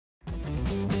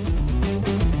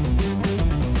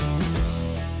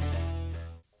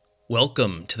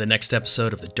Welcome to the next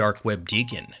episode of the Dark Web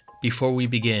Deacon. Before we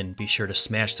begin, be sure to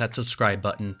smash that subscribe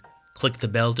button, click the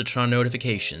bell to turn on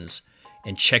notifications,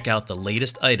 and check out the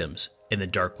latest items in the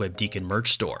Dark Web Deacon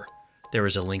merch store. There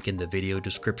is a link in the video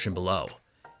description below,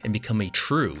 and become a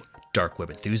true Dark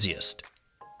Web enthusiast.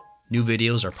 New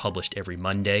videos are published every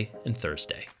Monday and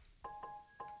Thursday.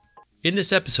 In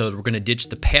this episode, we're going to ditch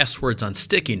the passwords on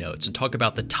sticky notes and talk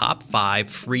about the top 5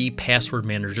 free password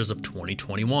managers of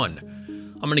 2021.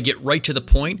 I'm going to get right to the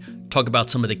point, talk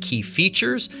about some of the key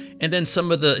features, and then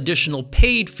some of the additional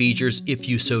paid features if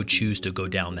you so choose to go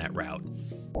down that route.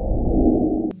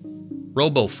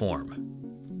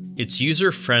 Roboform. It's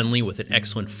user-friendly with an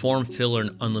excellent form filler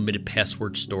and unlimited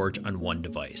password storage on one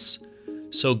device.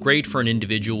 So great for an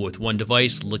individual with one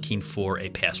device looking for a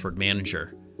password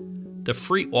manager. The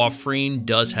free offering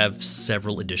does have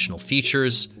several additional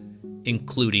features,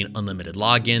 including unlimited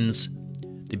logins,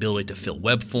 the ability to fill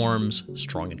web forms,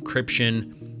 strong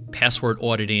encryption, password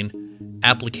auditing,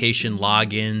 application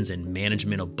logins, and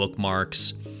management of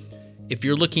bookmarks. If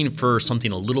you're looking for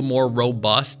something a little more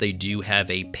robust, they do have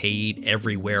a paid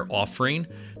everywhere offering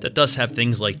that does have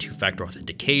things like two-factor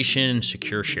authentication,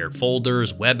 secure shared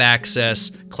folders, web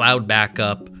access, cloud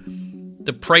backup.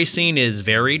 The pricing is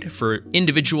varied for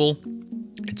individual.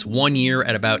 It's 1 year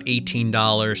at about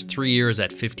 $18, 3 years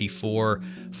at $54,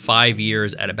 5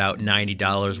 years at about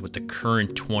 $90 with the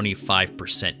current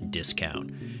 25%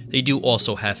 discount. They do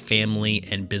also have family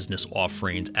and business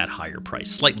offerings at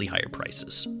slightly higher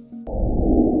prices.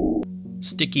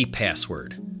 Sticky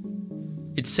password.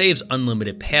 It saves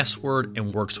unlimited password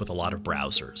and works with a lot of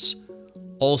browsers.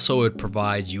 Also, it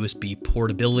provides USB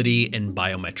portability and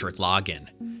biometric login,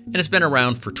 and it's been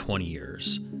around for 20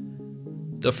 years.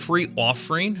 The free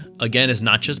offering, again, is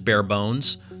not just bare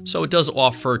bones, so it does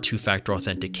offer two-factor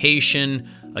authentication,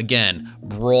 again,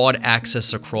 broad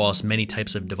access across many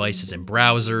types of devices and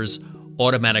browsers,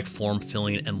 automatic form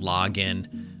filling and login,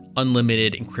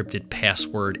 unlimited encrypted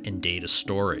password and data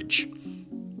storage.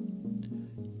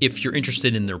 If you're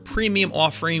interested in their premium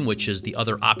offering, which is the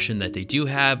other option that they do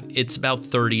have, it's about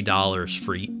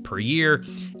 $30 per year,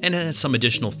 and it has some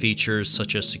additional features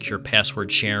such as secure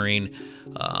password sharing,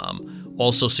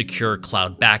 also secure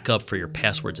cloud backup for your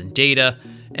passwords and data,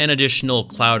 and additional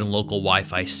cloud and local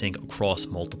Wi-Fi sync across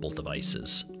multiple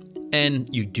devices. And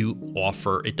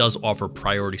it does offer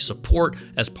priority support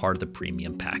as part of the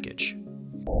premium package.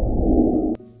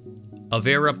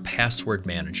 Avera Password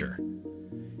Manager.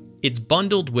 It's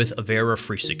bundled with Avera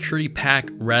Free Security Pack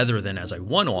rather than as a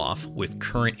one-off with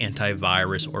current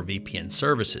antivirus or VPN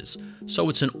services. So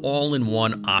it's an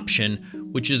all-in-one option,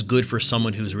 which is good for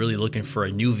someone who's really looking for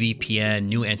a new VPN,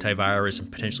 new antivirus,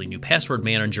 and potentially new password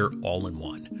manager all in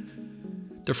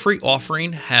one. The free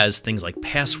offering has things like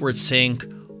password sync,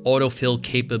 autofill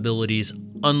capabilities,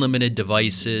 unlimited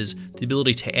devices, the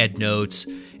ability to add notes,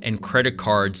 and credit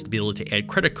cards, the ability to add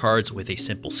credit cards with a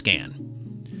simple scan.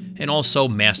 And also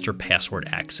master password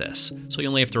access, so you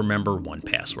only have to remember one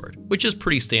password, which is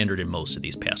pretty standard in most of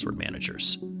these password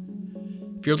managers.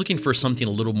 If you're looking for something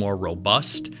a little more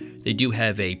robust, they do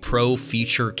have a pro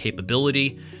feature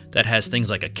capability that has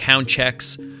things like account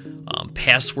checks,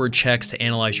 password checks to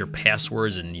analyze your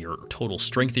passwords and your total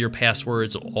strength of your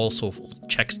passwords, also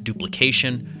checks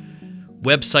duplication,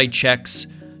 website checks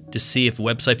to see if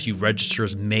websites you register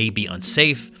may be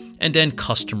unsafe, and then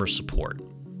customer support.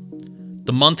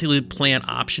 The monthly plan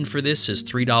option for this is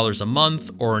 $3 a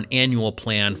month or an annual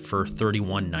plan for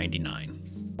 $31.99.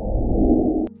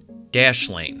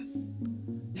 Dashlane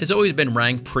has always been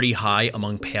ranked pretty high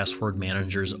among password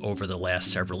managers over the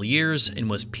last several years and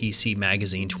was PC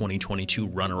Magazine 2022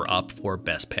 runner-up for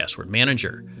Best Password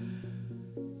Manager.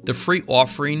 The free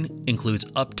offering includes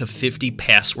up to 50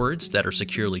 passwords that are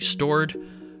securely stored,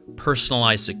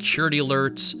 personalized security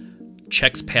alerts,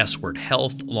 checks password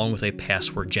health along with a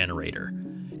password generator,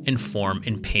 and form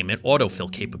and payment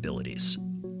autofill capabilities.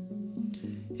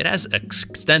 It has an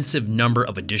extensive number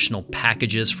of additional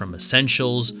packages from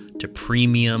Essentials to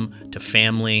Premium to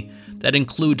Family that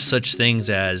include such things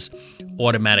as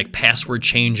automatic password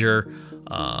changer,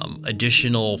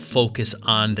 additional focus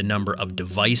on the number of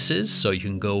devices, so you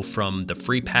can go from the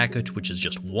free package, which is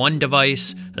just one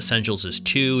device, Essentials is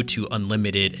 2, to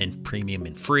unlimited and premium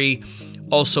and free.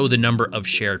 Also the number of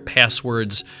shared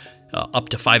passwords, up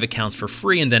to 5 accounts for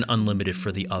free and then unlimited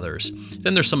for the others.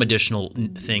 Then there's some additional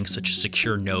things such as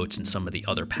secure notes and some of the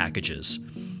other packages.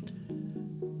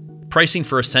 Pricing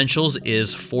for Essentials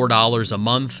is $4 a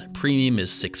month, Premium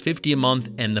is $6.50 a month,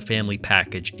 and the Family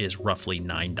package is roughly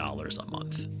 $9 a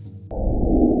month.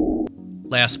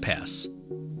 LastPass.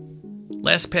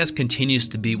 LastPass continues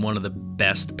to be one of the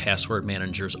best password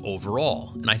managers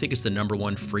overall, and I think it's the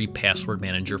 #1 free password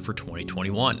manager for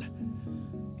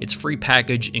 2021. Its free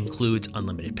package includes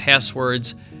unlimited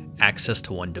passwords, access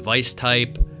to one device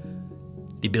type,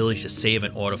 the ability to save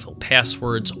and autofill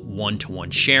passwords,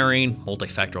 one-to-one sharing,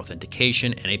 multi-factor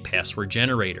authentication, and a password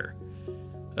generator.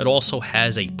 It also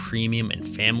has a premium and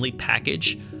family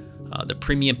package. The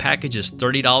premium package is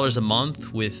 $30 a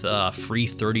month with a free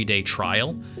 30-day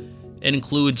trial. It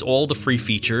includes all the free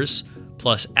features,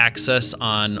 plus access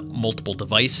on multiple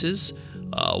devices,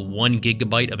 1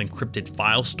 GB of encrypted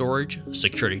file storage,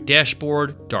 security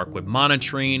dashboard, dark web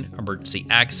monitoring, emergency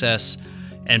access,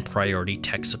 and priority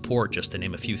tech support, just to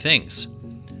name a few things.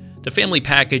 The family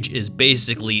package is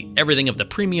basically everything of the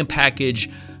premium package,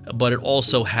 but it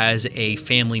also has a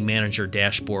family manager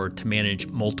dashboard to manage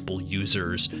multiple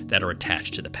users that are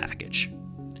attached to the package.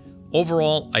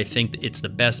 Overall, I think it's the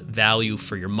best value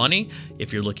for your money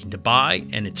if you're looking to buy,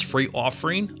 and its free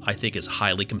offering, I think, is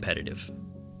highly competitive.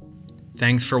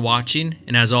 Thanks for watching,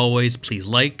 and as always, please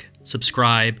like,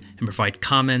 subscribe, and provide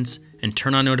comments, and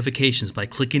turn on notifications by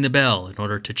clicking the bell in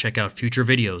order to check out future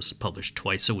videos published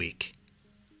twice a week.